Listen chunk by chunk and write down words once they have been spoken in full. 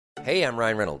Hey, I'm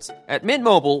Ryan Reynolds. At Mint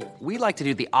Mobile, we like to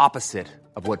do the opposite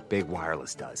of what Big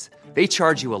Wireless does. They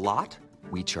charge you a lot,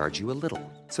 we charge you a little.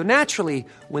 So naturally,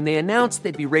 when they announced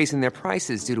they'd be raising their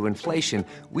prices due to inflation,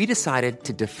 we decided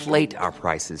to deflate our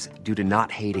prices due to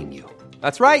not hating you.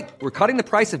 That's right. We're cutting the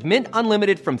price of Mint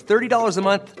Unlimited from $30 a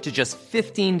month to just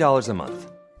 $15 a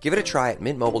month. Give it a try at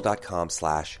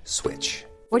mintmobile.com/switch.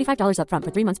 $45 up front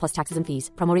for 3 months plus taxes and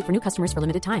fees. Promo rate for new customers for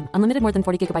limited time. Unlimited more than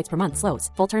 40 gigabytes per month. Slows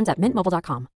full terms at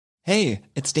mintmobile.com. Hey,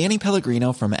 it's Danny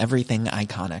Pellegrino from Everything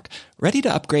Iconic. Ready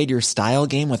to upgrade your style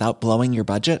game without blowing your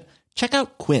budget? Check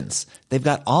out Quince. They've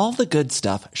got all the good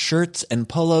stuff, shirts and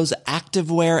polos,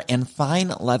 activewear, and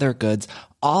fine leather goods,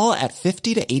 all at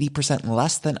 50 to 80%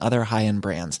 less than other high-end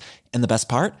brands. And the best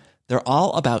part? They're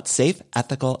all about safe,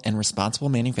 ethical, and responsible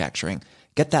manufacturing.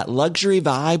 Get that luxury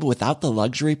vibe without the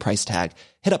luxury price tag.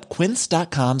 Hit up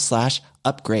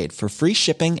quince.com/upgrade for free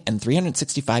shipping and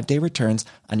 365-day returns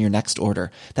on your next order.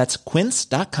 That's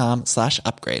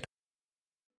quince.com/upgrade.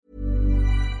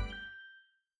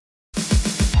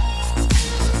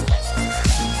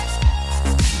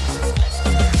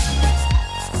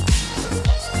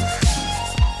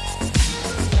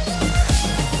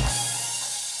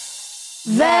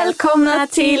 Välkomna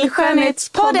till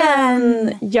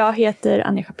Skönhetspodden! Jag heter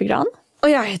Anja Schappegran. Och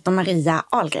jag heter Maria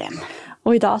Ahlgren.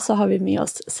 Och idag så har vi med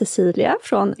oss Cecilia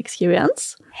från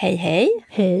Experience. Hej, hej.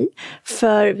 Hej.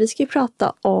 För vi ska ju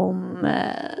prata om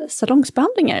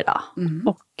salongsbehandlingar idag.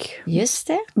 Och just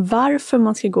det. Varför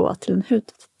man ska gå till en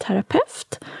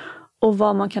hudterapeut. Och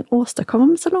vad man kan åstadkomma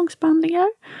med salongsbehandlingar.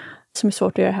 Som är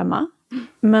svårt att göra hemma.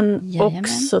 Men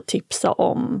också tipsa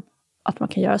om att man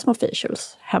kan göra små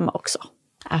facials hemma också.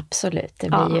 Absolut, det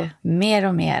blir ju mer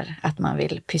och mer att man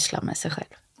vill pyssla med sig själv.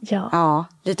 Ja,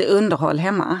 lite underhåll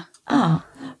hemma. Ja.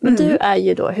 Men du är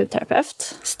ju då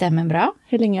hudterapeut. Stämmer bra.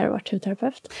 Hur länge har du varit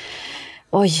hudterapeut?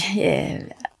 Oj,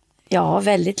 ja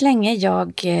väldigt länge.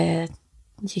 Jag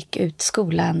gick ut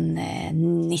skolan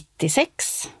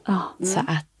 96. Så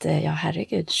att, ja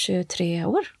herregud, 23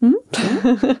 år.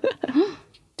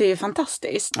 Det är ju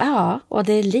fantastiskt. Ja, och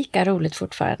det är lika roligt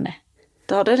fortfarande.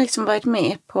 Då har du liksom varit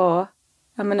med på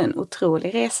en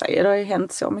otrolig resa. Det har ju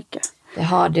hänt så mycket. Det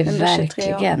har det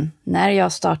verkligen. När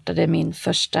jag startade min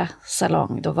första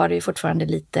salong, då var det ju fortfarande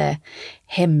lite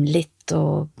hemligt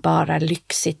och bara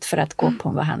lyxigt för att gå på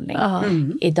en behandling.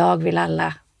 Idag vill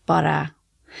alla bara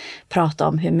prata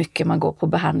om hur mycket man går på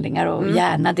behandlingar och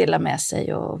gärna dela med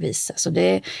sig och visa. Så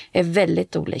det är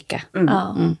väldigt olika.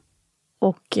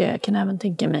 Och jag kan även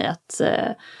tänka mig att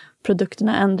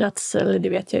produkterna ändrats, eller det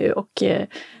vet jag ju, och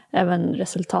även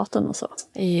resultaten och så.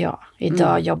 Ja,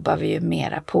 idag jobbar vi ju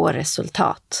mera på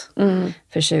resultat.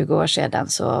 För 20 år sedan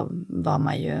så var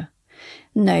man ju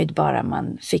nöjd bara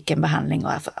man fick en behandling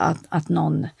och att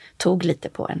någon tog lite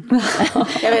på en.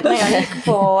 Jag vet när jag gick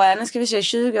på, nu ska vi se,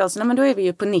 20 år sedan, men då är vi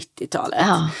ju på 90-talet.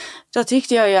 Ja. Då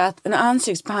tyckte jag ju att en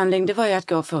ansiktsbehandling, det var ju att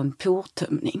gå för en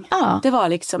portömning. Det var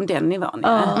liksom den nivån.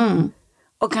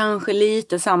 Och kanske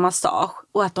lite samma massage.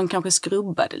 Och att de kanske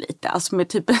skrubbade lite. Alltså med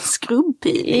typ en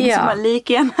skrubbpeeling som man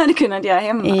lika gärna hade kunnat göra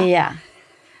hemma. Ja.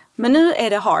 Men nu är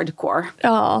det hardcore.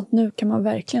 Ja, nu kan man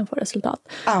verkligen få resultat.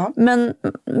 Men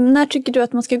när tycker du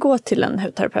att man ska gå till en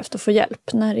hudterapeut och få hjälp?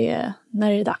 När är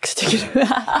det dags, tycker du?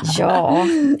 Ja,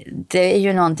 det är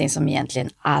ju någonting som egentligen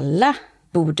alla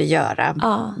borde göra.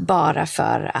 Bara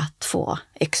för att få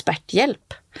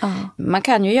experthjälp. Man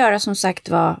kan ju göra som sagt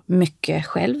mycket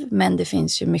själv, men det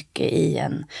finns ju mycket i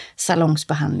en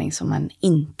salongsbehandling som man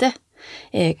inte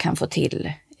kan få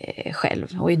till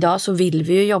själv. Och idag så vill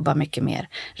vi ju jobba mycket mer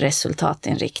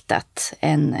resultatinriktat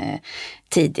än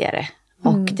tidigare.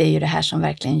 Och det är ju det här som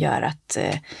verkligen gör att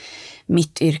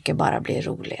mitt yrke bara blir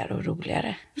roligare och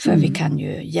roligare. För vi kan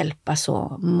ju hjälpa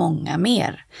så många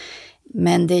mer.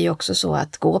 Men det är ju också så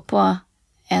att gå på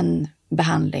en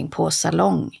behandling på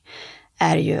salong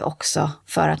är ju också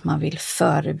för att man vill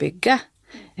förebygga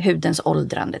hudens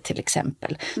åldrande till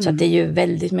exempel. Så att det är ju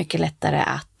väldigt mycket lättare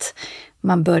att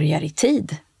man börjar i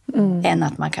tid än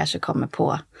att man kanske kommer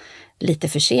på lite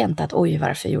för sent att oj,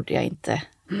 varför gjorde jag inte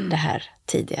det här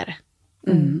tidigare.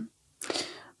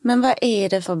 Men vad är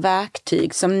det för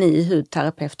verktyg som ni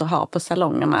hudterapeuter har på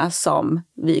salongerna som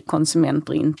vi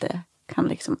konsumenter inte kan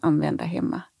liksom använda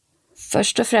hemma?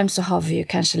 Först och främst så har vi ju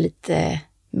kanske lite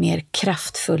mer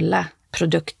kraftfulla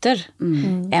produkter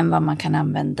än vad man kan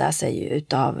använda sig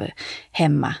utav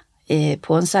hemma.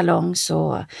 På en salong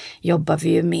så jobbar vi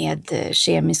ju med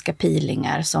kemiska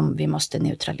peelingar som vi måste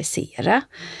neutralisera.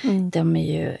 De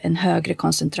är ju en högre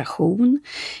koncentration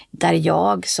där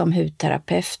jag som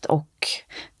hudterapeut och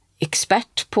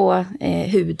expert på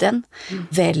huden,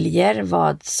 väljer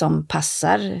vad som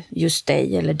passar just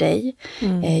dig eller dig.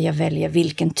 Jag väljer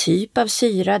vilken typ av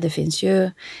syra. Det finns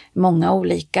ju många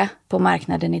olika på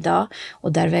marknaden idag.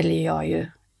 Och där väljer jag ju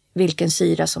vilken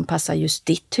syra som passar just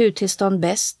ditt hudtillstånd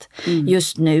bäst.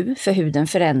 Just nu, för huden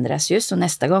förändras ju. Så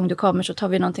nästa gång du kommer så tar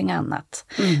vi någonting annat.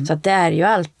 Så att det är ju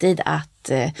alltid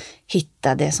att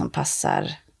hitta det som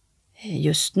passar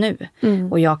just nu.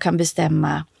 Och jag kan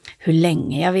bestämma hur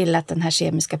länge jag vill att den här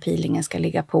kemiska peelingen ska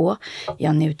ligga på.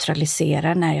 Jag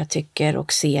neutraliserar när jag tycker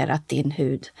och ser att din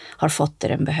hud har fått det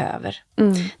den behöver.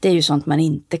 Det är ju sånt man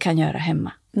inte kan göra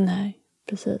hemma. Nej,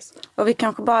 precis. Och vi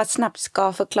kanske bara snabbt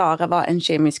ska förklara vad en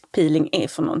kemisk peeling är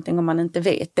för någonting om man inte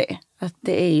vet det. Att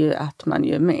det är ju att man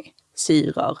gör med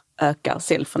syror, ökar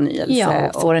cellförnyelse. Ja,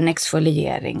 och får en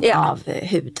exfoliering av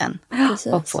huden.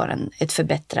 Precis. Och får ett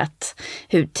förbättrat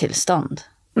hudtillstånd.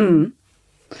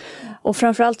 Och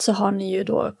framförallt så har ni ju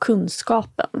då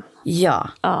kunskapen. Ja.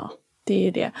 Ja, det är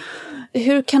ju det.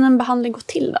 Hur kan en behandling gå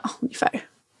till då, ungefär?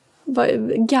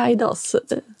 Guida oss.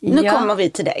 Nu kommer vi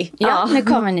till dig. Ja, nu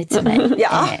kommer ni till mig.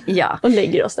 Ja. Och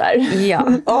lägger oss där.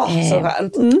 Ja. Så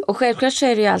skönt. Och självklart så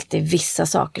är det ju alltid vissa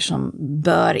saker som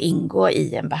bör ingå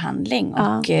i en behandling.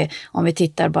 Och om vi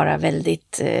tittar bara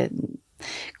väldigt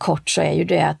kort så är ju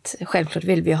det att självklart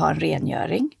vill vi ha en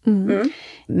rengöring.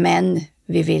 Men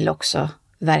vi vill också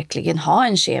verkligen ha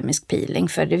en kemisk peeling,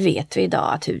 för det vet vi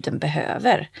idag att huden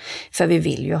behöver. För vi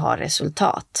vill ju ha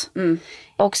resultat.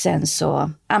 Och sen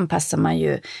så anpassar man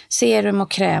ju serum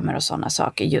och krämer och sådana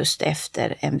saker just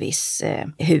efter en viss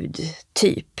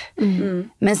hudtyp.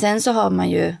 Men sen så har man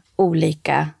ju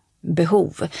olika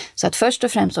behov. Så att först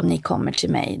och främst om ni kommer till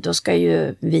mig, då ska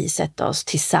ju vi sätta oss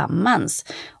tillsammans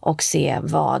och se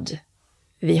vad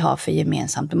vi har för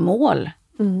gemensamt mål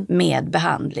med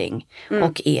behandling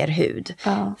och er hud.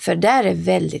 För där är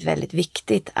väldigt, väldigt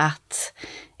viktigt att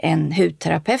en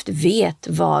hudterapeut vet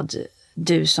vad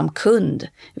du som kund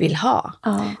vill ha.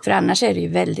 För annars är det ju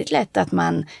väldigt lätt att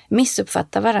man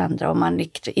missuppfattar varandra och man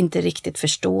inte riktigt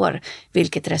förstår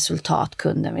vilket resultat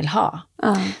kunden vill ha.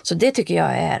 Så det tycker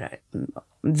jag är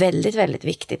väldigt, väldigt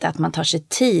viktigt, att man tar sig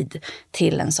tid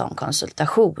till en sån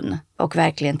konsultation och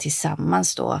verkligen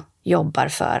tillsammans då jobbar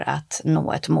för att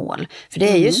nå ett mål. För det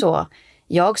är ju så,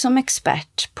 jag som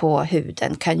expert på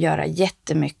huden kan göra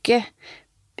jättemycket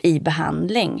i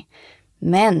behandling.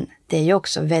 Men det är ju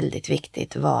också väldigt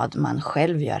viktigt vad man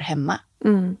själv gör hemma.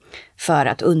 För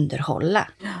att underhålla.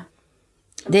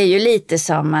 Det är ju lite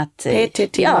som att...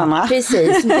 PT-timmarna. Ja,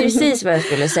 precis vad jag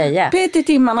skulle säga.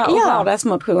 PT-timmarna och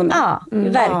vardagsmotionen. Ja,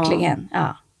 verkligen.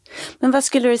 Ja. Men vad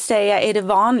skulle du säga är det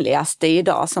vanligaste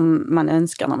idag som man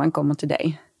önskar när man kommer till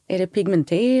dig? Är det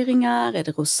pigmenteringar? Är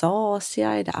det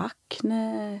rosacea? Är det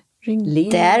akne?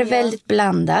 Det är väldigt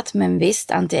blandat, men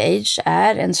visst, anti-age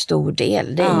är en stor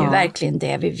del. Det är ju verkligen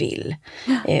det vi vill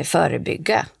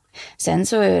förebygga. Sen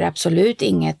så är det absolut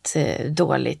inget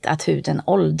dåligt att huden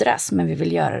åldras, men vi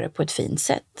vill göra det på ett fint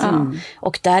sätt.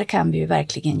 Och där kan vi ju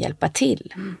verkligen hjälpa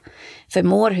till. För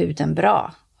mår huden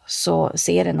bra så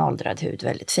ser en åldrad hud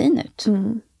väldigt fin ut.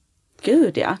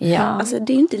 Gud ja. Alltså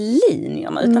det är ju inte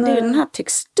linjerna utan det är ju den här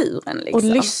texturen liksom.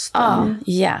 Och lysten.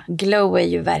 Ja, glow är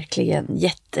ju verkligen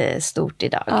jättestort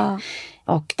idag.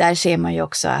 Och där ser man ju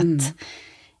också att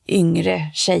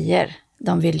yngre tjejer,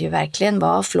 de vill ju verkligen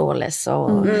vara flawless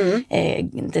och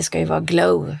det ska ju vara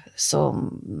glow, så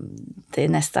det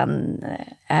nästan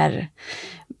är...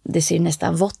 Det ser ju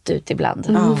nästan vått ut ibland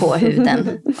på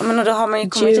huden. Men då har man ju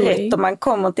kommit rätt om man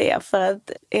kommer till er, för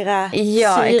att era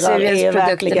syror är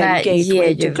verkligen ger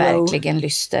ju verkligen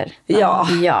lyster.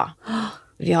 Ja.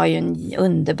 Vi har ju en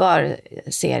underbar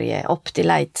serie,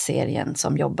 Optilight-serien,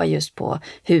 som jobbar just på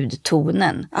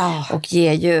hudtonen och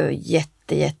ger ju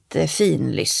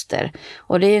jättefin lyster.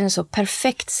 Och det är en så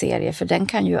perfekt serie, för den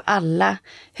kan ju alla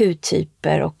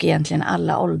hudtyper och egentligen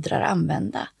alla åldrar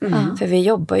använda. För vi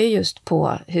jobbar ju just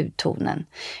på hudtonen.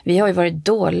 Vi har ju varit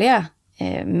dåliga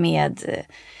med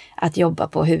att jobba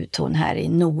på hudton här i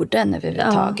Norden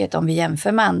överhuvudtaget. Om vi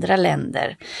jämför med andra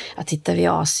länder. Att tittar vi i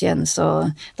Asien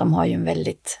så de har ju en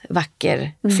väldigt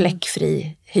vacker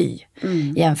fläckfri hy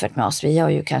jämfört med oss. Vi har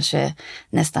ju kanske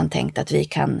nästan tänkt att vi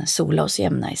kan sola oss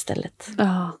jämna istället.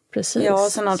 Ja, precis. Ja,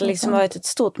 och sen har det liksom varit ett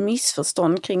stort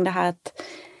missförstånd kring det här att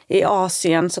i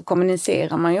Asien så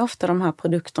kommunicerar man ju ofta de här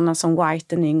produkterna som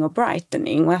whitening och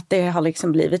brightening, och att det har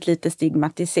liksom blivit lite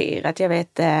stigmatiserat. Jag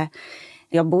vet,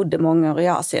 jag bodde många år i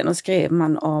Asien och skrev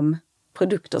man om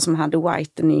produkter som hade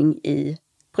whitening i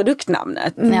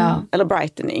produktnamnet eller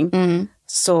brightening,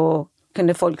 så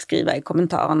kunde folk skriva i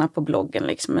kommentarerna på bloggen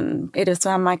liksom, är det så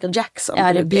här Michael Jackson?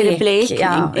 Ja, det är blekning.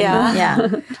 Ja.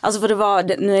 Alltså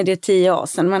för nu är det 10 år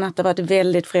sedan, men att det var ett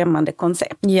väldigt främmande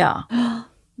koncept. Ja,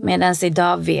 medan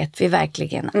idag vet vi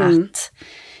verkligen att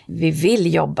vi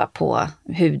vill jobba på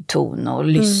hudton och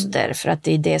lyster för att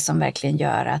det är det som verkligen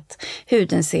gör att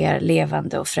huden ser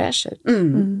levande och fräsch ut.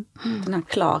 Den här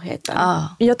klarheten.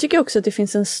 Jag tycker också att det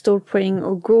finns en stor poäng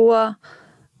att gå,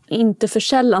 inte för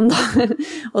sällan då,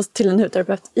 och till en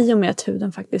hudterapeut i och med att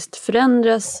huden faktiskt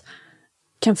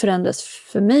kan förändras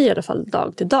för mig i alla fall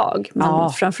dag till dag, men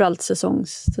framförallt säsong.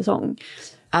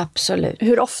 Absolut.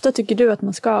 Hur ofta tycker du att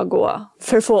man ska gå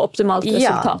för att få optimalt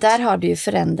resultat? Ja, där har det ju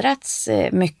förändrats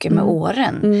mycket med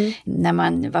åren. När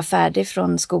man var färdig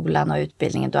från skolan och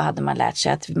utbildningen, då hade man lärt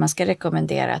sig att man ska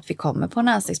rekommendera att vi kommer på en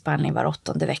ansiktsbehandling var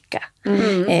 8:e vecka.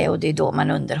 Och det är då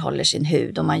man underhåller sin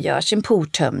hud och man gör sin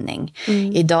portömning.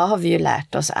 Idag har vi ju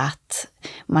lärt oss att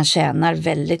man tjänar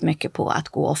väldigt mycket på att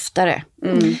gå oftare.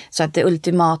 Så att det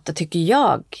ultimata tycker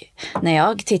jag, när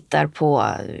jag tittar på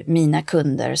mina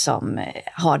kunder som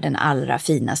har den allra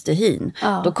finaste hyn,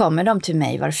 då kommer de till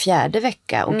mig var 4:e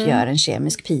vecka och gör en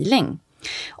kemisk peeling.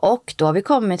 Och då har vi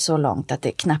kommit så långt att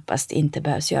det knappast inte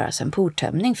behövs göras en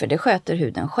portömning, för det sköter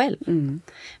huden själv.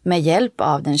 Med hjälp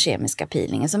av den kemiska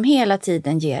peelingen som hela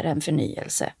tiden ger en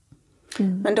förnyelse.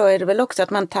 Men då är det väl också att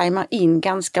man tajmar in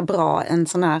ganska bra en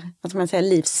sån här, vad ska man säga,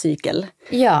 livscykel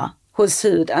hos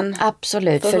huden.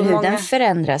 Absolut, för huden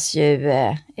förändras ju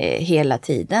hela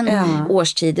tiden.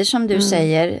 Årstider som du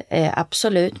säger,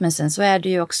 absolut. Men sen så är det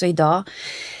ju också idag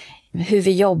hur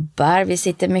vi jobbar. Vi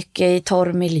sitter mycket i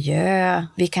torr miljö.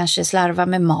 Vi kanske slarvar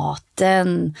med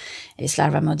maten. Vi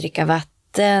slarvar med att dricka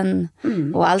vatten.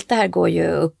 Och allt det här går ju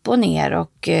upp och ner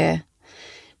och...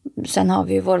 Sen har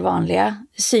vi ju vår vanliga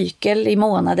cykel i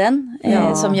månaden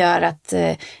som gör att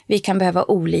vi kan behöva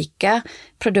olika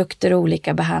produkter,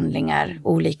 olika behandlingar,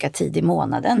 olika tid i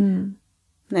månaden.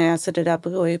 Nej, alltså det där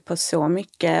beror ju på så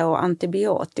mycket, och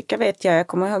antibiotika vet jag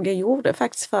kommer ihåg jag gjorde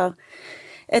faktiskt för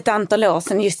ett antal år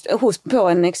sedan just på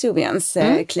en Exuvians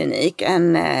klinik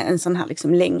en sån här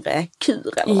liksom längre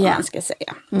kur eller vad man ska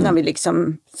säga. När vi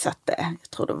liksom satte,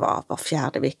 jag tror det var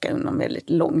 4:e vecka under en väldigt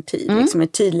lång tid, liksom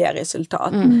med tydliga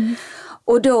resultat.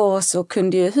 Och då så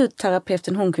kunde ju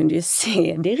hudterapeuten, hon kunde ju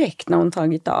se direkt när hon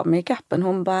tagit av makeupen,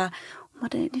 hon bara,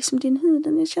 det är liksom din hud,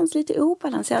 den känns lite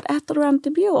obalanserad, äter du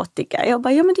antibiotika? Jag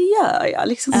bara, ja men det gör jag,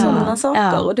 liksom sådana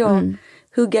saker. Och då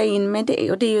hugga in med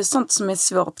det. Och det är ju sånt som är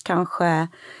svårt kanske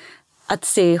att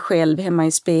se själv hemma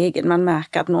i spegeln. Man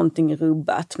märker att någonting är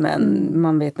rubbat, men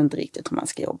man vet inte riktigt hur man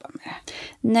ska jobba med.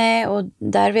 Nej, och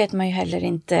där vet man ju heller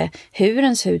inte hur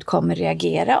ens hud kommer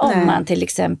reagera om man till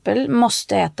exempel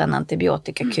måste äta en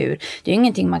antibiotikakur. Det är ju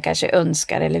ingenting man kanske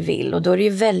önskar eller vill, och då är det ju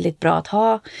väldigt bra att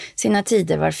ha sina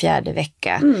tider var 4:e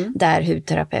vecka där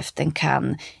hudterapeuten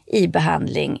kan i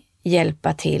behandling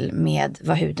hjälpa till med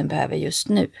vad huden behöver just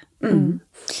nu.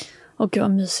 Och gud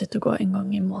vad mysigt att gå en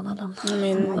gång i månaden.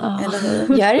 Eller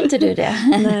hur? Gör inte du det?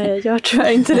 Nej, jag tror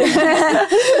inte det.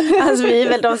 Alltså vi är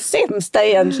väl de sämsta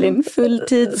egentligen.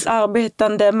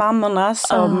 Fulltidsarbetande mammorna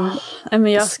som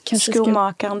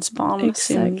skomakarens barn.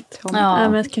 Exakt.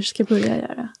 Men jag kanske ska börja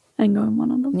göra en gång i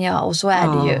månaden. Ja, och så är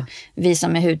det ju. Vi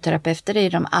som är hudterapeuter är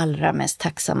de allra mest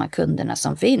tacksamma kunderna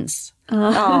som finns.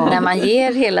 När man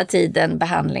ger hela tiden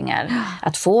behandlingar,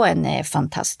 att få en är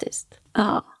fantastiskt.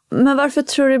 Ja. Men varför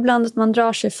tror du ibland att man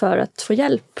drar sig för att få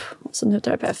hjälp som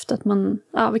hudterapeut?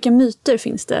 Vilka myter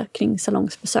finns det kring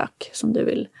salongsbesök som du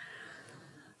vill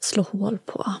slå hål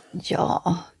på?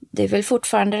 Ja, det är väl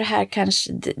fortfarande det här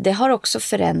kanske, det har också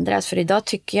förändrats, för idag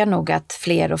tycker jag nog att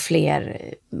fler och fler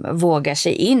vågar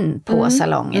sig in på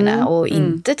salongerna och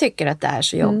inte tycker att det är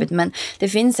så jobbigt. Men det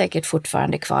finns säkert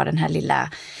fortfarande kvar den här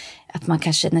lilla, att man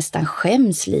kanske nästan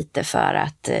skäms lite för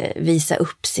att visa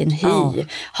upp sin hy.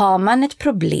 Har man ett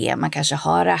problem, man kanske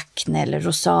har akne eller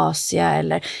rosacea,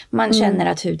 eller man känner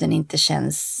att huden inte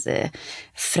känns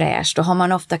fräsch, då har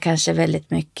man ofta kanske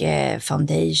väldigt mycket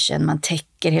foundation, man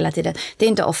täcker hela tiden. Det är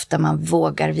inte ofta man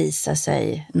vågar visa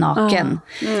sig naken.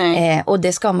 Och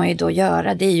det ska man ju då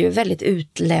göra. Det är ju väldigt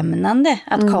utlämnande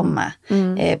att komma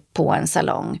på en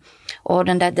salong. Och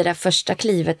det där första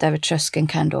klivet över tröskeln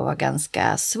kan då vara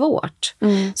ganska svårt.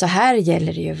 Så här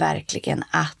gäller det ju verkligen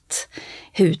att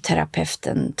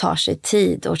hudterapeuten tar sig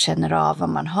tid och känner av vad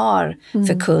man har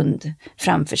för kund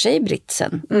framför sig i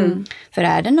britsen. För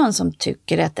är det någon som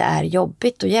tycker att det är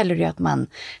jobbigt, då gäller det ju att man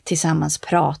tillsammans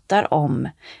pratar om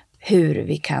hur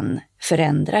vi kan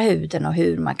förändra huden och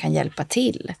hur man kan hjälpa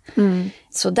till.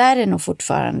 Så där är nog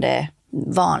fortfarande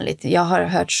vanligt. Jag har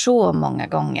hört så många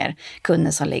gånger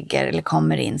kunder som ligger eller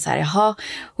kommer in så här, jaha,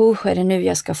 är det nu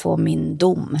jag ska få min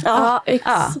dom? Ja.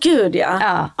 Gud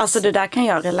ja. Alltså det där kan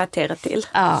jag relatera till.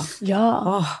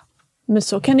 Ja. Men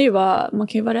så kan det ju vara, man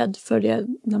kan ju vara rädd för det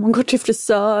när man går till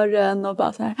frisören och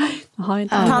bara så här, jag har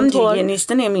inte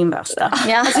tandhygienisten är min värsta.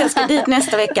 Alltså jag ska dit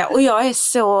nästa vecka och jag är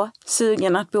så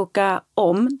sugen att boka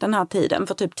om den här tiden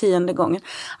för typ 10:e gången.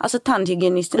 Alltså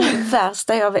tandhygienisten är det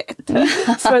värsta jag vet.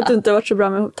 För att du inte har varit så bra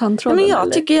med tandtråden. Men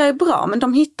jag tycker jag är bra, men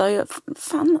de hittar ju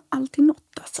fan alltid något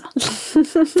alltså.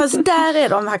 Fast där är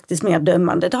de faktiskt mer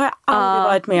dömande. Det har jag aldrig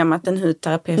varit med om att en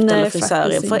hudterapeut eller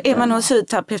frisör. För är man hos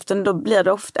hudterapeuten då blir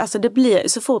det ofta, alltså det blir,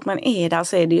 så fort man är där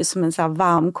så är det ju som en så här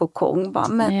varm kokong. Bara,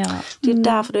 men det är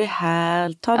därför du är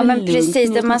här. Ta det lugnt.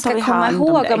 Precis, det man ska komma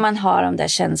ihåg om man har de där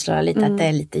känslorna lite att det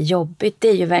är lite jobbigt. Det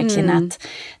är ju verkligen att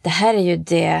det här är ju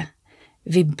det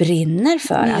vi brinner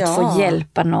för, att få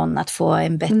hjälpa någon att få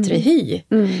en bättre hy.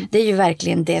 Det är ju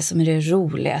verkligen det som är det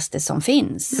roligaste som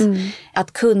finns.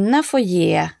 Att kunna få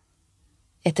ge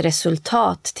ett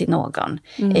resultat till någon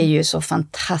är ju så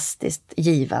fantastiskt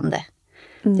givande.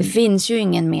 Det finns ju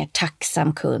ingen mer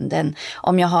tacksam kund än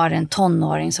om jag har en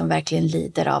tonåring som verkligen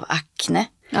lider av akne.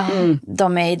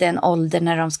 De är i den åldern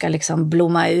när de ska liksom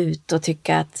blomma ut och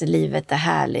tycka att livet är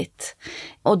härligt.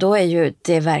 Och då är ju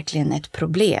det verkligen ett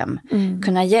problem.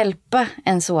 Kunna hjälpa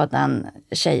en sådan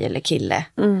tjej eller kille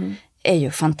är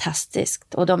ju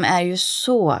fantastiskt. Och de är ju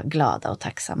så glada och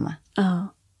tacksamma.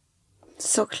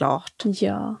 Såklart.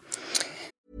 Ja.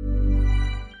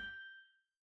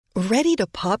 Ready to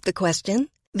pop the question?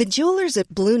 The jewelers at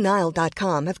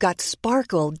BlueNile.com have got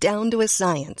sparkle down to a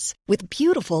science with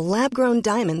beautiful lab-grown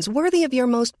diamonds worthy of your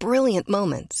most brilliant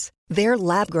moments. Their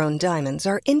lab-grown diamonds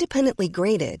are independently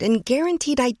graded and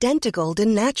guaranteed identical to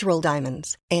natural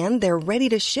diamonds, and they're ready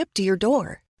to ship to your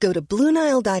door. Go to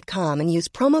BlueNile.com and use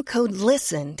promo code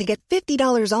LISTEN to get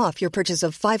 $50 off your purchase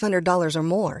of $500 or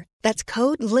more. That's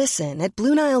code LISTEN at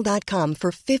BlueNile.com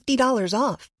for $50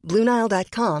 off.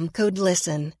 BlueNile.com, code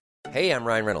LISTEN. Hey, I'm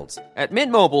Ryan Reynolds. At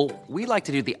Mint Mobile, we like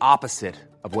to do the opposite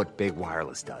of what Big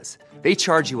Wireless does. They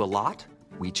charge you a lot,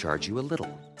 we charge you a little.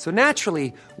 So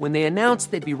naturally, when they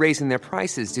announced they'd be raising their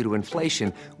prices due to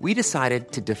inflation, we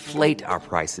decided to deflate our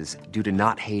prices due to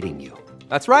not hating you.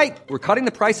 That's right. We're cutting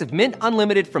the price of Mint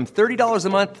Unlimited from $30 a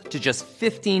month to just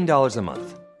 $15 a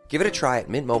month. Give it a try at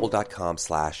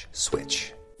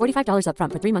mintmobile.com/switch. $45 up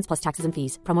front for 3 months plus taxes and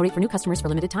fees. Promo rate for new customers for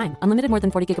limited time. Unlimited more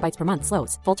than 40 gigabytes per month.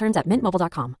 Slows full terms at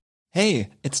mintmobile.com. Hey,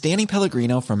 it's Danny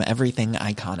Pellegrino from Everything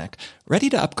Iconic. Ready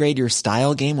to upgrade your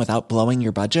style game without blowing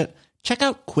your budget? Check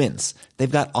out Quince.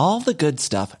 They've got all the good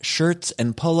stuff, shirts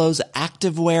and polos,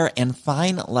 activewear and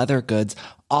fine leather goods,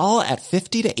 all at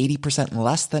 50 to 80%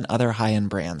 less than other high-end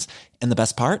brands. And the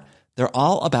best part? They're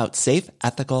all about safe,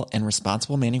 ethical, and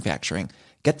responsible manufacturing.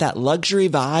 Get that luxury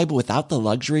vibe without the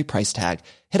luxury price tag.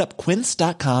 Hit up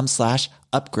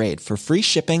quince.com/upgrade for free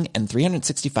shipping and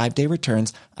 365-day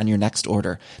returns on your next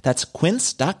order. That's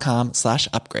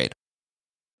quince.com/upgrade.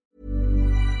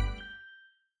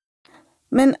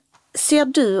 Men ser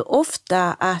du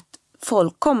ofta att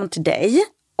folk kommer till dig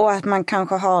och att man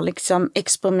kanske har liksom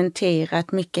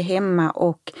experimenterat mycket hemma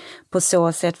och på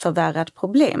så sätt förvärrat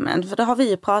problemen? För det har vi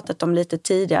ju pratat om lite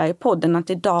tidigare i podden, att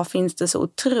idag finns det så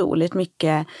otroligt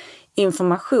mycket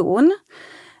information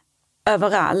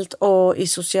överallt och i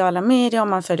sociala medier, om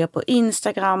man följer på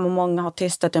Instagram och många har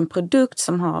testat en produkt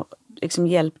som har liksom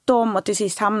hjälpt dem och till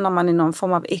sist hamnar man i någon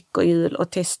form av ekorrhjul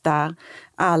och testar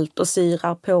allt och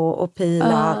syrar på och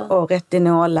pilar och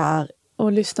retinolar.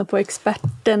 Och lyssnar på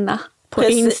experterna på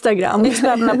Instagram.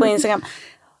 Experterna på Instagram.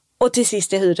 Och till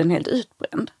sist är huden helt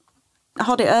utbränd.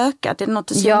 Har det ökat? Är det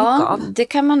något att se mycket av? Ja, det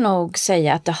kan man nog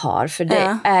säga att det har. För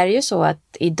det är ju så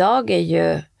att idag är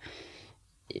ju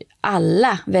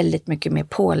alla väldigt mycket mer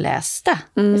pålästa.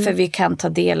 För vi kan ta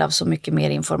del av så mycket mer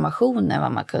information än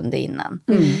vad man kunde innan.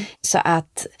 Så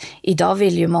att idag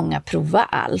vill ju många prova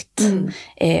allt.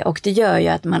 Och det gör ju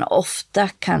att man ofta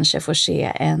kanske får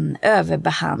se en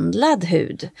överbehandlad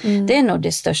hud. Det är nog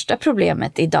det största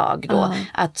problemet idag då.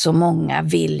 Att så många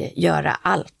vill göra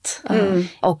allt.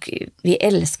 Och vi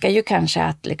älskar ju kanske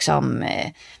att liksom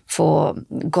få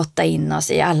gotta in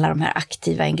oss i alla de här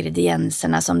aktiva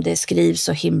ingredienserna som det skrivs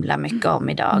så himla mycket om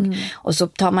idag. Och så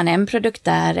tar man en produkt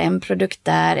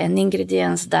där, en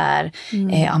ingrediens där.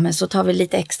 Ja, men så tar vi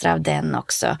lite extra av den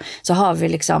också. Så har vi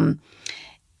liksom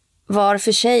var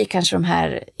för sig kanske de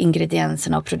här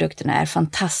ingredienserna och produkterna är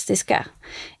fantastiska.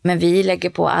 Men vi lägger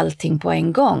på allting på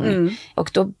en gång.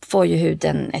 Och då får ju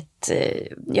huden ett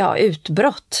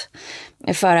utbrott.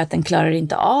 För att den klarar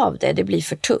inte av det. Det blir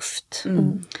för tufft.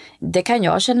 Det kan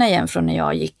jag känna igen från när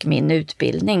jag gick min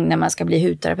utbildning. När man ska bli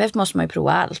hudterapeut måste man ju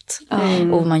prova allt.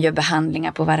 Och man gör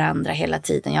behandlingar på varandra hela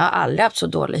tiden. Jag har aldrig haft så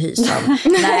dålig hy som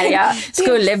när jag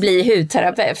skulle bli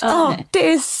hudterapeut. Ja,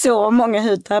 det är så många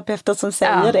hudterapeuter som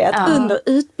säger det. Att under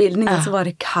utbildningen så var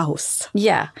det kaos.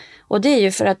 Ja, och det är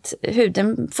ju för att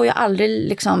huden får ju aldrig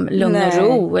liksom lugn och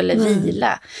ro eller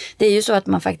vila. Det är ju så att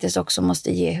man faktiskt också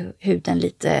måste ge huden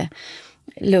lite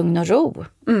lugn och ro.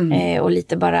 Och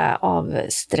lite bara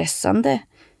avstressande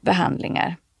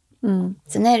behandlingar.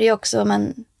 Sen är det ju också,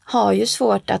 man har ju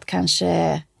svårt att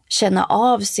kanske känna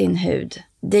av sin hud.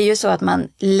 Det är ju så att man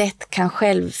lätt kan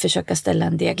själv försöka ställa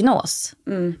en diagnos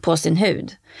på sin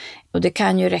hud. Och det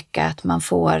kan ju räcka att man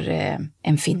får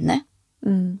en finne.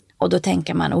 Och då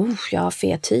tänker man, jag har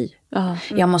fet hy.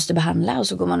 Jag måste behandla. Och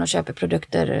så går man och köper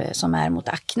produkter som är mot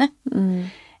akne.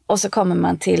 Och så kommer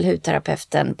man till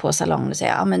hudterapeuten på salongen och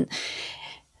säger, men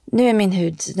nu är min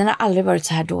hud, den har aldrig varit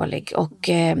så här dålig. Och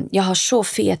jag har så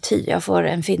fet hy, jag får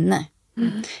en finne.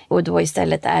 Och då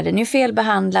istället är den ju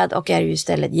felbehandlad och är ju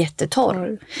istället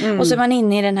jättetorr. Och så är man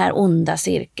inne i den här onda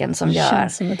cirkeln som gör...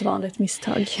 Känns som ett vanligt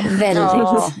misstag.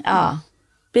 Väldigt,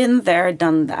 Been there,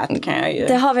 done that kan jag ju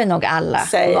det har vi nog alla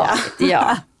säga.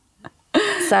 Varit,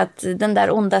 Så att den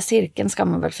där onda cirkeln ska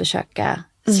man väl försöka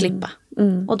slippa.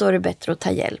 Och då är det bättre att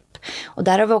ta hjälp. Och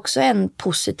där har vi också en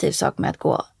positiv sak med att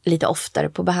gå lite oftare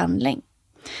på behandling.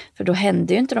 För då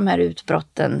händer ju inte de här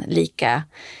utbrotten lika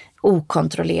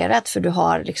okontrollerat. För du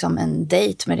har liksom en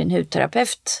dejt med din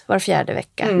hudterapeut var 4:e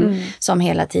vecka. Som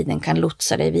hela tiden kan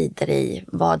lotsa dig vidare i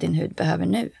vad din hud behöver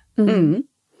nu.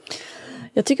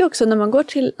 Jag tycker också när man går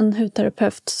till en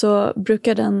hudterapeut så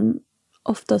brukar den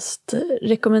oftast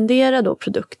rekommendera då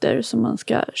produkter som man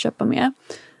ska köpa med.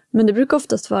 Men det brukar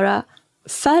oftast vara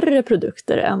färre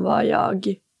produkter än vad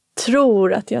jag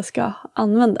tror att jag ska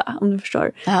använda, om du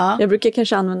förstår. Ja. Jag brukar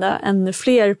kanske använda ännu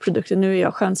fler produkter. Nu är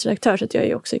jag skönhetsredaktör så att jag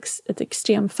är också ett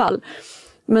extremfall.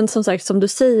 Men som sagt, som du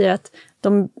säger, att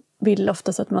de vill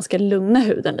oftast att man ska lugna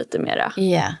huden lite mera.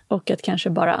 Yeah. Och att kanske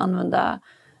bara använda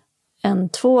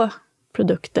 1-2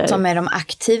 produkter. Som är de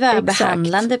aktiva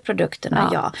behandlande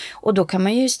produkterna, Och då kan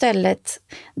man ju istället,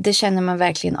 det känner man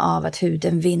verkligen av att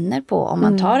huden vinner på. Om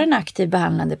man tar en aktiv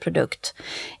behandlande produkt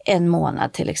 1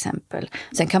 månad till exempel.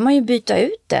 Sen kan man ju byta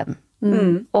ut den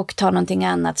och ta någonting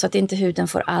annat så att inte huden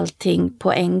får allting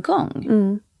på en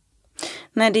gång.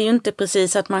 Nej, det är ju inte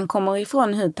precis att man kommer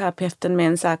ifrån hudterapeuten med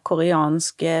en så här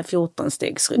koreansk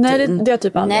 14-stegsrutin. Nej, det har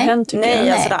typ aldrig hänt tycker jag.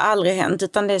 Nej, alltså det har aldrig hänt.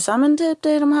 Utan det är så här, men typ det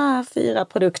är de här 4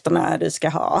 produkterna du ska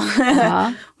ha.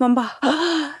 Man bara...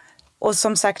 Och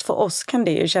som sagt, för oss kan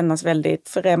det ju kännas väldigt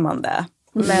främmande.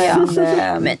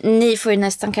 Men ni får ju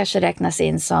nästan kanske räknas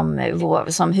in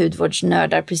som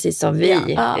hudvårdsnördar precis som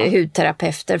vi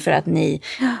hudterapeuter för att ni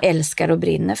älskar och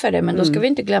brinner för det. Men då ska vi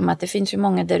inte glömma att det finns ju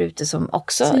många där ute som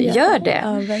också gör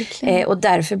det. Och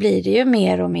därför blir det ju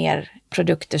mer och mer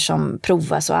produkter som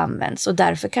provas och används. Och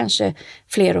därför kanske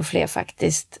fler och fler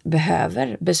faktiskt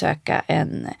behöver besöka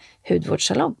en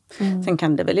hudvårdssalong. Sen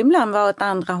kan det väl ibland vara åt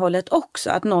andra hållet också.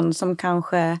 Att någon som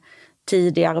kanske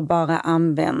tidigare bara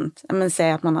använt,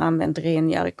 säg att man har använt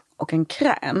rengöring och en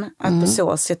kräm. Att på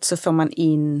så sätt så får man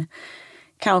in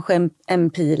kanske en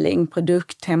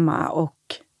peelingprodukt hemma och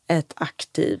ett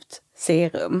aktivt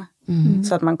serum.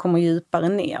 Så att man kommer djupare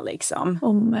ner liksom.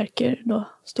 Och märker då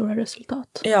stora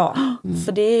resultat. Ja,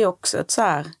 för det är också ett så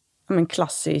här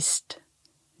klassiskt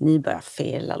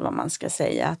nybörjarfel eller vad man ska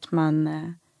säga. Att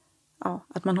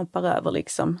man hoppar över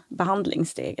liksom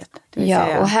behandlingssteget.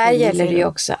 Ja, och här gäller det ju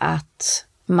också att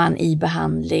man i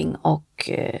behandling och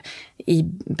i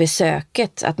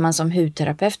besöket, att man som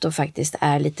hudterapeut då faktiskt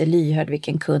är lite lyhörd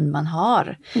vilken kund man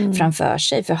har framför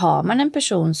sig. För har man en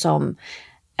person som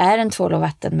är en tvål- och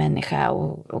vattenmänniska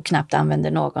och knappt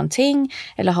använder någonting,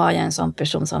 eller har jag en sån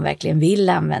person som verkligen vill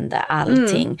använda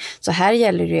allting. Så här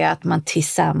gäller det ju att man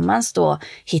tillsammans då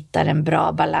hittar en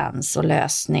bra balans och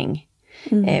lösning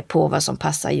på vad som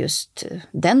passar just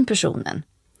den personen.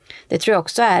 Det tror jag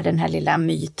också är den här lilla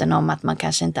myten om att man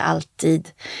kanske inte alltid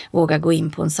vågar gå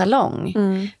in på en salong.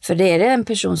 För det är det en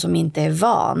person som inte är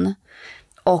van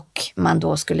och man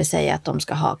då skulle säga att de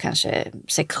ska ha kanske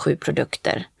 6-7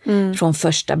 produkter från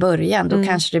första början. Då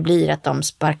kanske det blir att de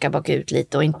sparkar bakut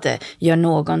lite och inte gör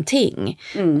någonting.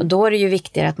 Och då är det ju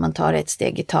viktigare att man tar ett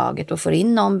steg i taget och får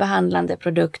in någon behandlande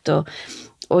produkt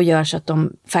och gör så att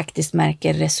de faktiskt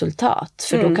märker resultat.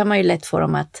 För då kan man ju lätt få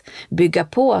dem att bygga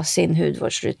på sin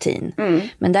hudvårdsrutin.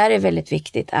 Men där är det väldigt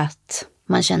viktigt att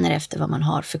man känner efter vad man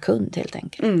har för kund helt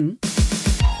enkelt.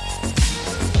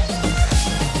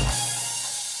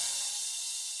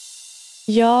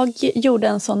 Jag gjorde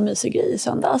en sån mysig grej i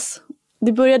söndags.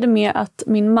 Det började med att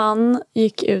min man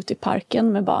gick ut i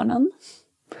parken med barnen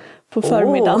på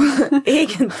förmiddagen.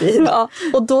 Egen tid. Ja,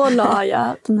 och då la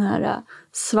jag den här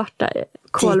svarta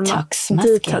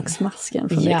detoxmasken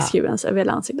från Experience över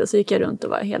hela ansiktet. Så gick jag runt och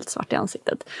var helt svart i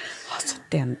ansiktet. Alltså,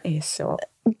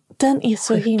 den är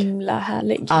så himla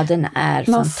härlig. Ja, den är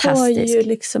fantastisk. Man får ju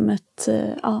liksom ett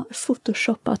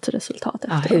photoshoppat resultat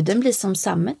efteråt. Ja, huden blir som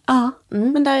sammet. Ja.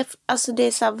 Men det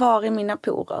är så här, var i mina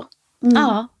porer.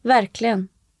 Ja, verkligen.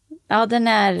 Ja,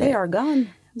 They are gone.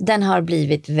 Den har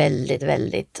blivit väldigt,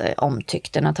 väldigt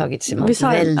omtyckt. Den har tagits emot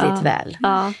väldigt väl.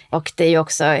 Ja. Och det är ju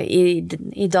också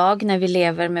idag när vi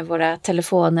lever med våra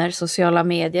telefoner, sociala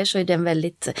medier, så är det en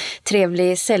väldigt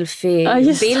trevlig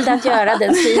selfiebild att göra.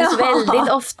 Den syns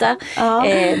väldigt ofta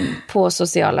på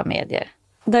sociala medier.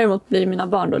 Däremot blir mina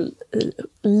barn då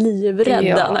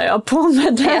livrädda när jag har på mig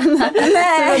den. Så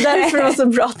det var därför det var så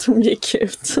bra att de gick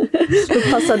ut. Då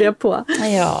passade jag på.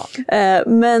 Ja.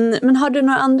 Men har du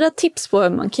några andra tips på hur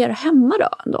man kan göra hemma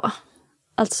då?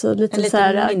 Alltså lite så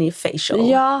här, mini-facial.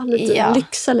 Ja,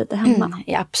 lyxa lite hemma.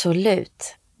 Ja,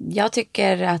 absolut. Jag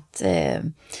tycker att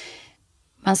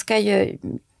man ska ju...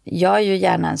 Jag är ju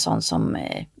gärna en sån som...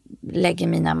 lägger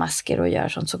mina masker och gör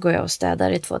sånt, så går jag och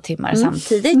städar i 2 timmar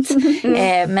samtidigt.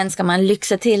 Men ska man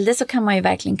lyxa till det så kan man ju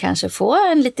verkligen kanske få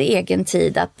en lite egen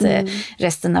tid att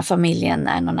resten av familjen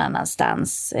är någon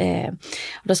annanstans.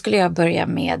 Då skulle jag börja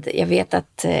med, jag vet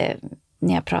att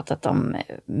ni har pratat om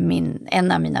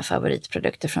en av mina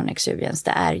favoritprodukter från Exuviance,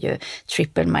 det är ju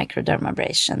Triple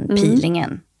Microdermabrasion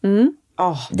peelingen.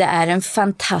 Det är en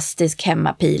fantastisk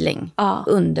hemmapeeling.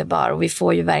 Underbar. Och vi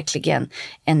får ju verkligen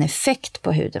en effekt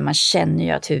på huden. Man känner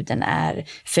ju att huden är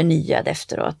förnyad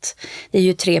efteråt. Det är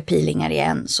ju 3 peelingar i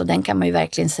en. Så den kan man ju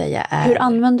verkligen säga är... Hur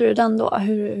använder du den då?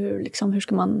 Hur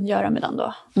ska man göra med den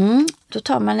då? Då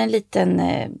tar man en liten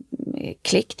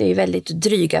klick. Det är ju väldigt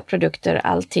dryga produkter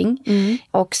allting.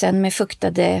 Och sen med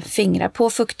fuktade fingrar, på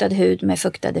fuktad hud med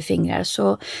fuktade fingrar,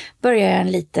 så börjar jag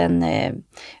en liten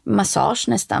massage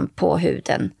nästan på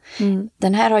huden.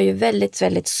 Den här har ju väldigt,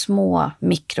 väldigt små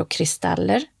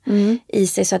mikrokristaller i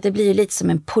sig, så att det blir lite som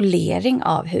en polering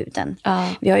av huden.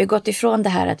 Vi har ju gått ifrån det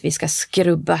här att vi ska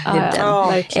skrubba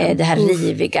huden, det här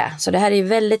riviga. Så det här är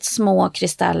väldigt små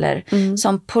kristaller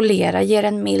som polerar, ger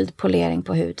en mild polering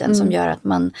på huden som gör att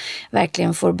man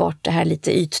verkligen får bort det här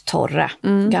lite yttorra,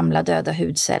 gamla döda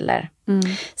hudceller.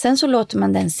 Sen så låter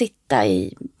man den sitta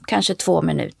i kanske 2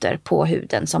 minuter på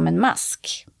huden som en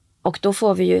mask. Och då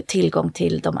får vi ju tillgång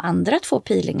till de andra 2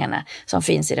 peelingarna som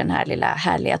finns i den här lilla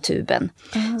härliga tuben.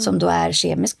 Som då är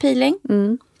kemisk peeling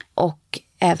och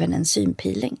även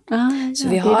enzympeeling. Så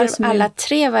vi har alla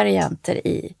 3 varianter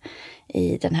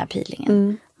i den här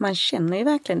peelingen. Man känner ju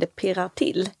verkligen det pirrar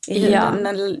till i huden.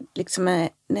 Den liksom är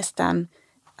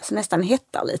nästan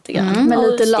hettar lite grann. Men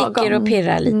lite sticker och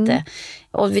pirrar lite.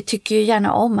 Och vi tycker ju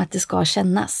gärna om att det ska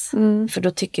kännas. För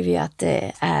då tycker vi att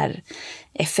det är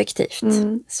effektivt.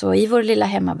 Så i vår lilla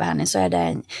hemmabehandling så är det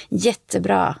en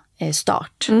jättebra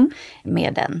start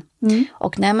med den.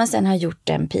 Och när man sen har gjort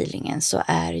den peelingen så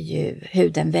är ju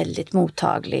huden väldigt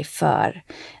mottaglig för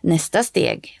nästa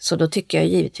steg. Så då tycker jag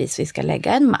givetvis vi ska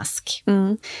lägga en mask.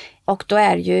 Och då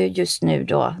är ju just nu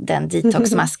då den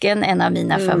detoxmasken en av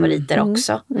mina favoriter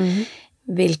också.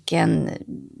 Vilken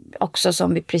också,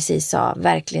 som vi precis sa,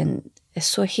 verkligen är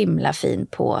så himla fin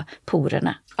på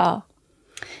porerna. Ja.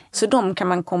 Så de kan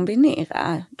man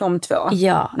kombinera, de 2?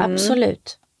 Ja,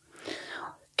 absolut.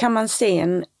 Kan man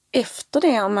se efter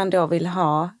det, om man då vill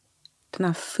ha den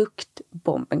här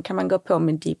fuktbomben, kan man gå på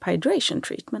med deep hydration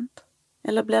treatment?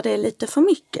 Eller blir det lite för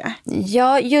mycket?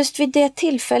 Ja, just vid det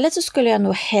tillfället så skulle jag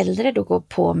nog hellre då gå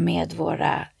på med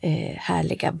våra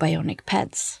härliga Bionic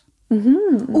Pads.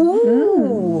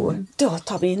 Då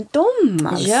tar vi in dem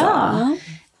alltså. Ja,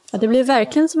 det blir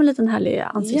verkligen som en liten härlig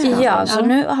ansiktsbehandling. Ja, så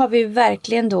nu har vi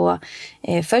verkligen då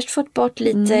först fått bort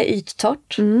lite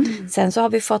yttort. Sen så har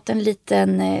vi fått en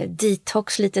liten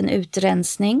detox, liten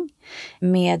utrensning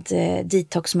med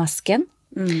detoxmasken.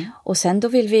 Och sen då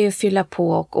vill vi ju fylla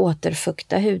på och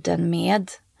återfukta huden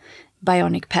med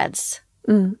Bionic Pads.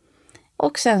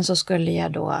 Och sen så skulle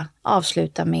jag då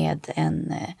avsluta med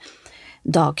en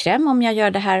dagkräm om jag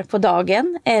gör det här på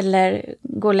dagen, eller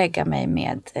gå och lägga mig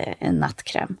med en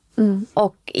nattkräm.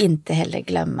 Och inte heller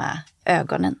glömma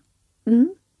ögonen.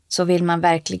 Så vill man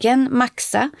verkligen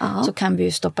maxa så kan vi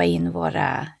ju stoppa in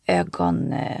våra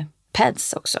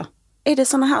ögonpads också. Är det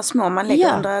såna här små man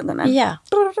lägger under ögonen? Ja.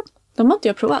 De har inte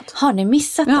jag provat. Har ni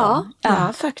missat dem?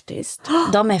 Ja, faktiskt.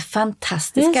 De är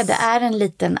fantastiska. Yes. Det är en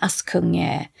liten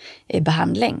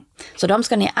Askungebehandling. Så de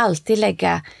ska ni alltid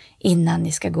lägga innan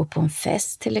ni ska gå på en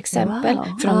fest till exempel.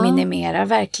 Wow. För de minimerar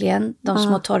verkligen de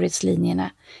små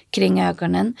torrhetslinjerna kring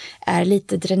ögonen. Är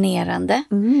lite dränerande,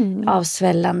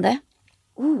 avsvällande.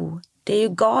 Det är ju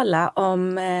gala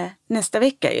om nästa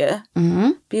vecka ju.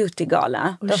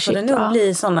 Beautygala. Då får det nog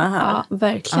bli såna här. Ja,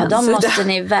 verkligen. Ja, de måste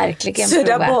ni verkligen prova.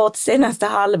 Sudda bort senaste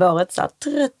halvåret så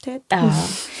trötthet. Ja.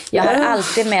 Jag har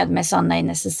alltid med mig såna i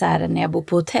necessären när jag bor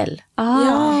på hotell.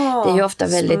 Ja, det är ju ofta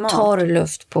väldigt smart. torr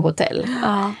luft på hotell.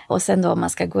 Och sen då om man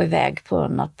ska gå iväg på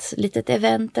något litet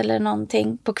event eller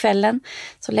någonting på kvällen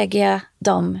så lägger jag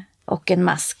dem och en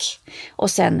mask. Och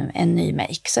sen en ny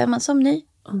make så är man som ny.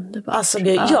 Underbart. Alltså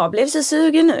jag blev så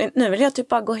sugen nu. Nu vill jag typ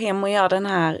bara gå hem och göra den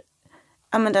här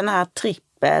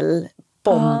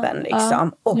trippelbomben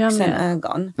liksom. Och sen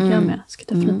ögon. Jag med. Ska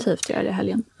definitivt göra det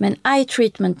helgen. Men Eye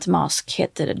Treatment Mask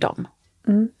heter det de.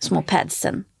 Små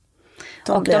padsen.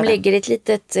 Och de ligger i ett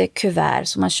litet kuvert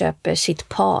som man köper sitt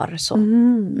par. Så.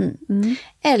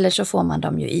 Eller så får man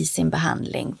dem ju i sin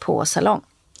behandling på salong.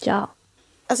 Ja.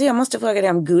 Alltså jag måste fråga dig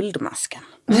om guldmasken.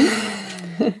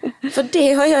 För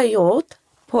det har jag gjort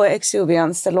på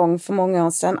Exuvians salong för många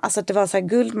år sedan. Alltså det var så här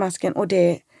guldmasken och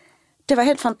det var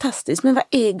helt fantastiskt. Men vad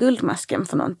är guldmasken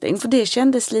för någonting? För det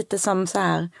kändes lite som så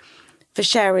här för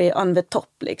cherry on the top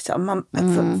liksom.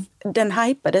 Den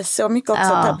hypades så mycket också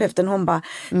att terapeuten hon bara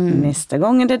nästa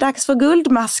gång är det dags för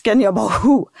guldmasken. Jag bara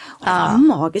vad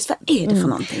magiskt, vad är det för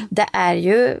någonting? Det är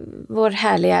ju vår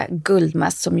härliga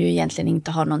guldmask som ju egentligen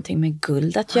inte har någonting med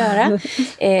guld att göra.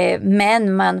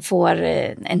 Men man får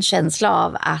en känsla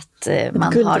av att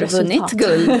man har vunnit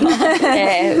guld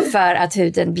för att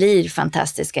huden blir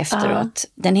fantastisk efteråt.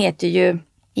 Den heter ju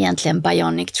egentligen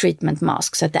Bionic Treatment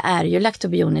Mask så att det är ju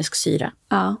laktobionisk syra.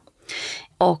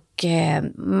 Och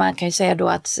man kan ju säga då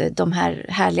att de här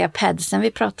härliga padsen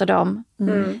vi pratade om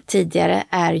tidigare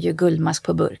är ju guldmask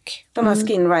på burk. De har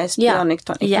Skin Rise Bionic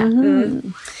Tonic.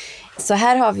 Så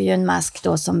här har vi ju en mask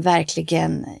då som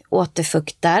verkligen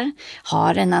återfuktar,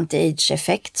 har en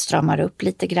anti-age-effekt, stramar upp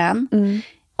lite grann.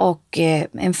 Och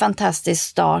en fantastisk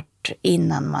start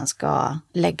innan man ska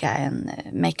lägga en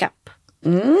makeup.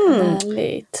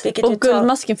 Härligt. Och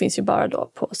guldmasken finns ju bara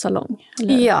då på salong.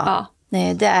 Eller? Ja.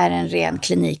 Det är en ren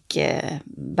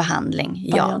klinikbehandling.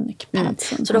 Bionic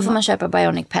pads. Så då får man köpa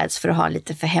Bionic pads för att ha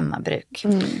lite för hemmabruk.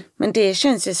 Men det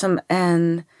känns ju som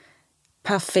en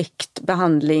perfekt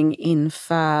behandling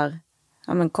inför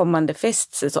kommande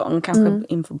festsäsong. Kanske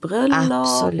inför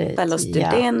bröllop eller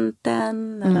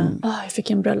studenten. Jag fick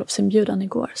en bröllopsinbjudan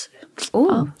igår.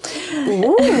 Så.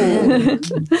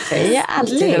 Det är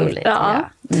alltid roligt.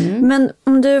 Men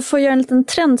om du får göra en liten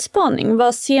trendspaning,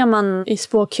 vad ser man i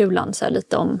spåkulan så här,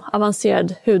 lite om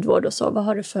avancerad hudvård och så? Vad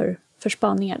har du för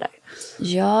spaningar där?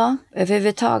 Ja,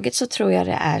 överhuvudtaget så tror jag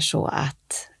det är så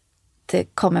att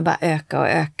det kommer bara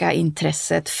öka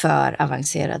intresset för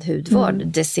avancerad hudvård.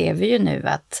 Det ser vi ju nu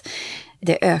att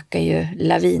det ökar ju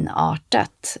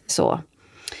lavinartat så.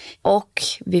 Och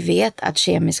vi vet att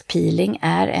kemisk peeling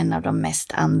är en av de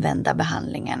mest använda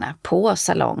behandlingarna på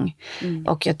salong.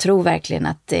 Och jag tror verkligen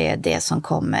att det är det som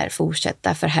kommer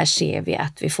fortsätta, för här ser vi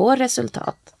att vi får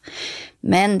resultat.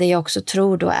 Men det jag också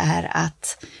tror då är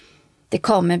att det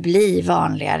kommer bli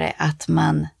vanligare att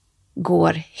man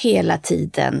går hela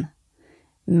tiden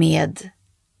med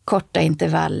korta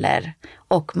intervaller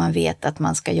och man vet att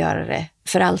man ska göra det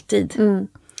för alltid.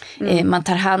 Man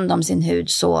tar hand om sin hud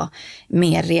så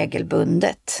mer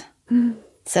regelbundet.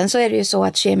 Sen så är det ju så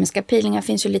att kemiska peelingar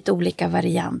finns ju lite olika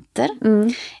varianter.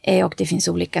 Och det finns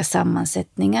olika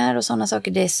sammansättningar och sådana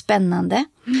saker. Det är spännande.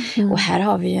 Och här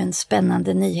har vi ju en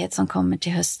spännande nyhet som kommer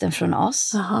till hösten från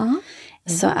oss.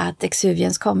 Så att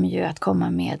Exuvians kommer ju att komma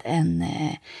med en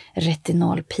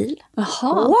retinolpil.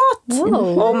 What?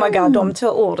 Oh my god, de två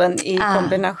orden i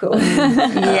kombination.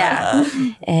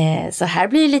 Så här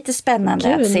blir det lite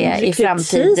spännande att se i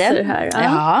framtiden. Här.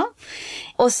 Ja.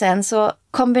 Och sen så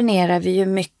kombinerar vi ju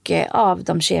mycket av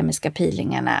de kemiska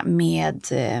peelingarna med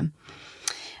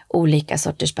olika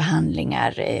sorters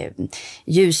behandlingar,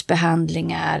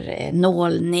 ljusbehandlingar,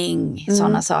 nålning,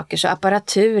 sådana saker. Så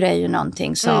apparatur är ju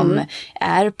någonting som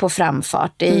är på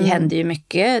framfart. Det händer ju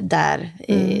mycket där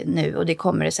nu och det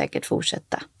kommer det säkert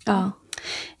fortsätta.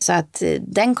 Så att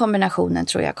den kombinationen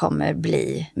tror jag kommer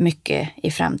bli mycket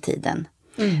i framtiden.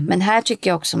 Men här tycker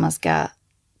jag också man ska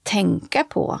tänka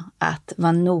på att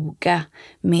vara noga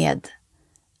med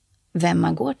vem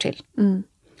man går till.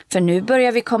 För nu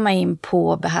börjar vi komma in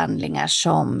på behandlingar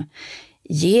som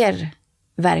ger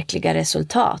verkliga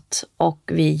resultat och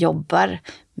vi jobbar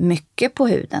mycket på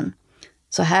huden.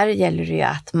 Så här gäller det ju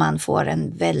att man får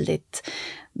en väldigt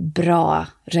bra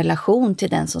relation till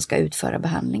den som ska utföra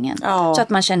behandlingen. Ja. Så att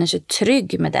man känner sig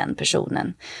trygg med den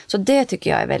personen. Så det tycker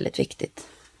jag är väldigt viktigt.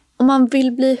 Om man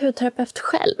vill bli hudterapeut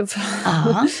själv,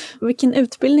 vilken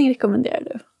utbildning rekommenderar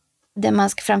du? Det man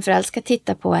framförallt ska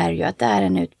titta på är ju att det är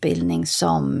en utbildning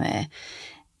som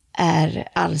är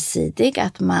allsidig,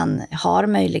 att man har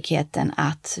möjligheten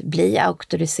att bli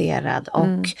auktoriserad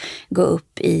och gå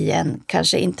upp i en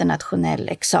kanske internationell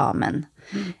examen.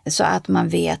 Så att man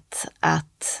vet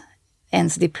att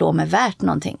ens diplom är värt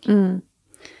någonting.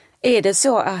 Är det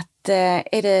så att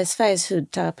är det Sveriges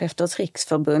hudterapeuters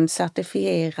riksförbund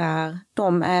certifierar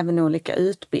de även olika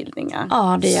utbildningar?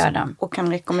 Ja, det gör de. Och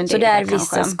kan rekommendera. Så det är kanske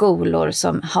vissa skolor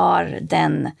som har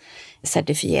den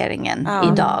certifieringen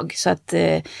idag. Så att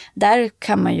där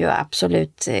kan man ju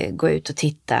absolut gå ut och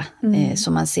titta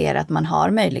så man ser att man har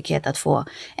möjlighet att få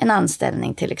en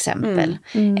anställning till exempel.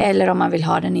 Eller om man vill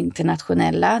ha den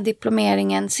internationella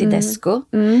diplomeringen, CIDESCO.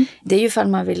 Det är ju för att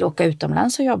man vill åka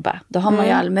utomlands och jobba. Då har man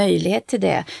ju all möjlighet till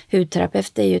det.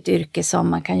 Hudterapeut är ju ett yrke som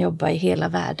man kan jobba i hela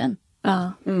världen.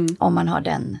 Om man har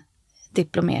den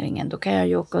diplomeringen. Då kan jag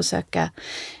ju åka och söka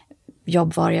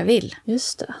jobb var jag vill.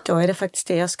 Just det. Då är det faktiskt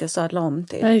det jag ska sadla om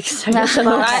till. Ja, exakt.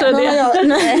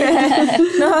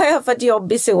 Nu har jag fått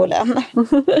jobb i solen.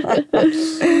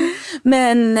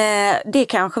 Men det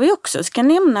kanske vi också ska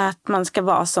nämna att man ska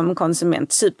vara som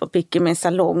konsument superpicky med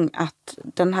salong, att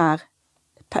den här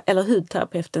eller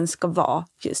hudterapeuten ska vara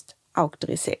just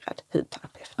auktoriserad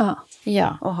hudterapeut.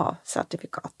 Ja. Och ha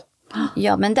certifikat.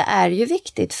 Ja, men det är ju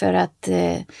viktigt för att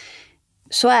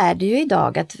så är det ju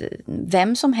idag att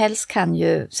vem som helst kan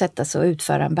ju sätta sig och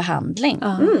utföra en behandling.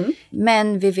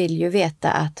 Men vi vill ju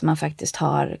veta att man faktiskt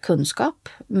har kunskap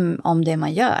om det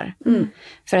man gör.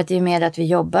 För att i och med att vi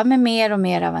jobbar med mer och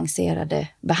mer avancerade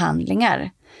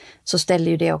behandlingar så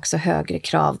ställer ju det också högre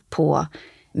krav på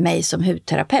mig som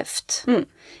hudterapeut.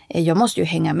 Jag måste ju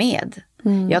hänga med.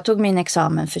 Jag tog min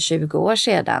examen för 20 år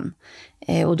sedan.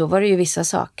 Och då var det ju vissa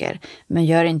saker. Men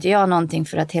gör inte jag någonting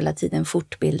för att hela tiden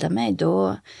fortbilda mig,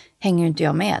 då hänger ju inte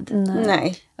jag med.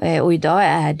 Nej. Och idag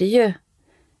är det ju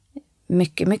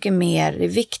mycket, mycket mer. Det är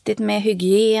viktigt med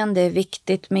hygien, det är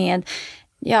viktigt med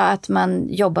att man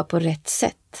jobbar på rätt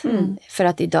sätt. För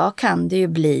att idag kan det ju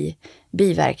bli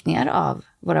biverkningar av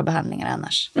våra behandlingar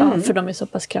annars. Ja, för de är så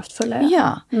pass kraftfulla.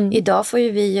 Ja, idag får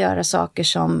ju vi göra saker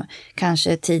som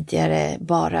kanske tidigare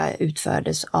bara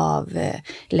utfördes av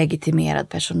legitimerad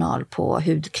personal på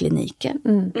hudkliniker.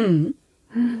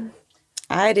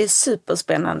 Nej, det är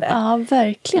superspännande. Ja,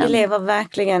 verkligen. Vi lever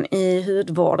verkligen i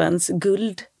hudvårdens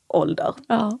guldålder.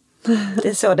 Ja. Det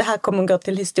är så det här kommer att gå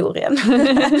till historien.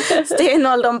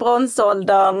 Stenåldern,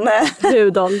 bronsåldern,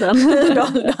 hudåldern.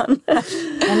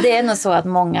 Men det är nog så att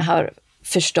många har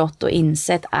förstått och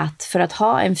insett att för att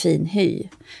ha en fin hy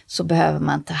så behöver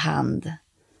man ta hand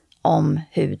om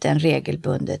huden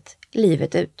regelbundet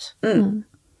livet ut.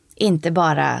 Inte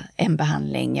bara en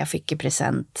behandling jag fick i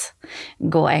present,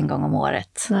 gå en gång om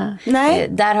året. Nej.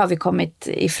 Där har vi kommit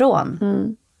ifrån.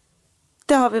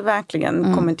 Det har vi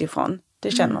verkligen kommit ifrån.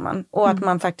 Det känner man. Och att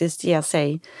man faktiskt ger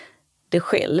sig det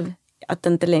själv. Att det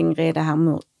inte längre är det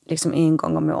här liksom en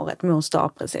gång om året, mors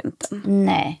dagpresenten.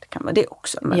 Nej. Det kan vara det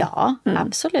också. Men... Ja,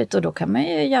 absolut. Och då kan man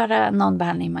ju göra någon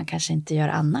behandling man kanske inte gör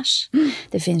annars.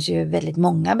 Det finns ju väldigt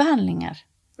många behandlingar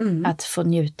att få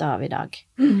njuta av idag.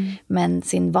 Men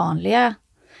sin vanliga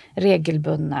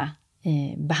regelbundna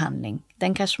behandling,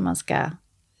 den kanske man ska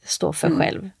stå för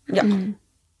själv. Ja.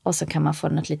 Och så kan man få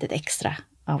något litet extra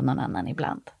av någon annan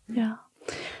ibland. Ja.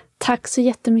 Tack så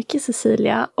jättemycket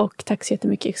Cecilia, och tack så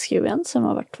jättemycket Experience som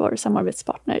har varit vår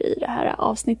samarbetspartner i det här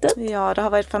avsnittet. Ja, det har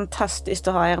varit fantastiskt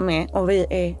att ha er med, och vi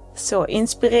är så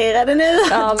inspirerade nu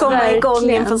att komma igång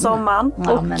inför sommaren.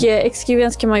 Ja, och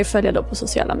Experience kan man ju följa då på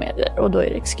sociala medier, och då är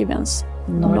det Experience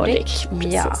Nordic.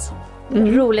 Ja.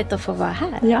 Roligt att få vara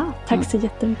här. Ja, tack så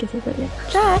jättemycket Cecilia.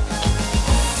 Tack!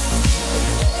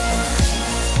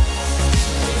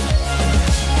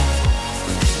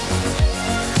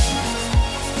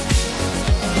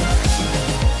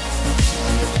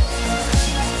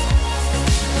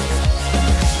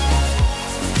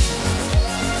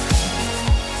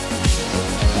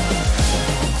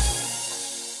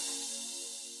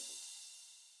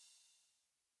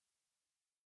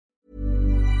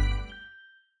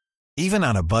 Even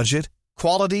on a budget,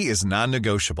 quality is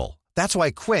non-negotiable. That's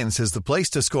why Quince is the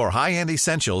place to score high-end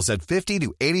essentials at 50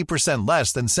 to 80%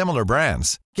 less than similar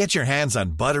brands. Get your hands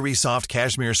on buttery soft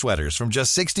cashmere sweaters from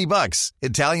just $60,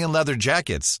 Italian leather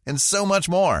jackets, and so much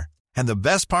more. And the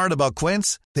best part about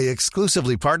Quince, they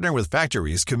exclusively partner with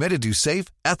factories committed to safe,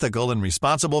 ethical, and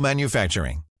responsible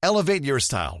manufacturing. Elevate your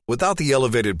style without the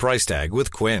elevated price tag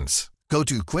with Quince. Go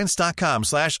to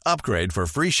quince.com/upgrade for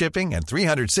free shipping and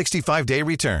 365-day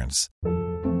returns.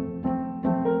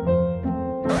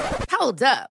 Hold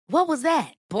up. What was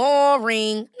that?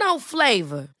 Boring. No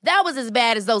flavor. That was as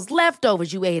bad as those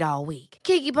leftovers you ate all week.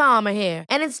 Keke Palmer here,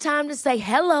 and it's time to say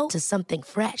hello to something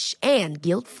fresh and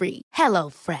guilt-free. Hello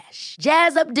Fresh.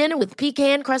 Jazz up dinner with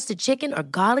pecan-crusted chicken or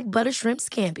garlic butter shrimp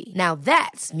scampi. Now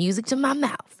that's music to my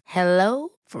mouth. Hello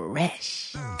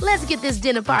Fresh. Let's get this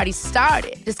dinner party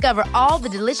started. Discover all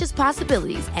the delicious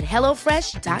possibilities at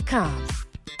HelloFresh.com.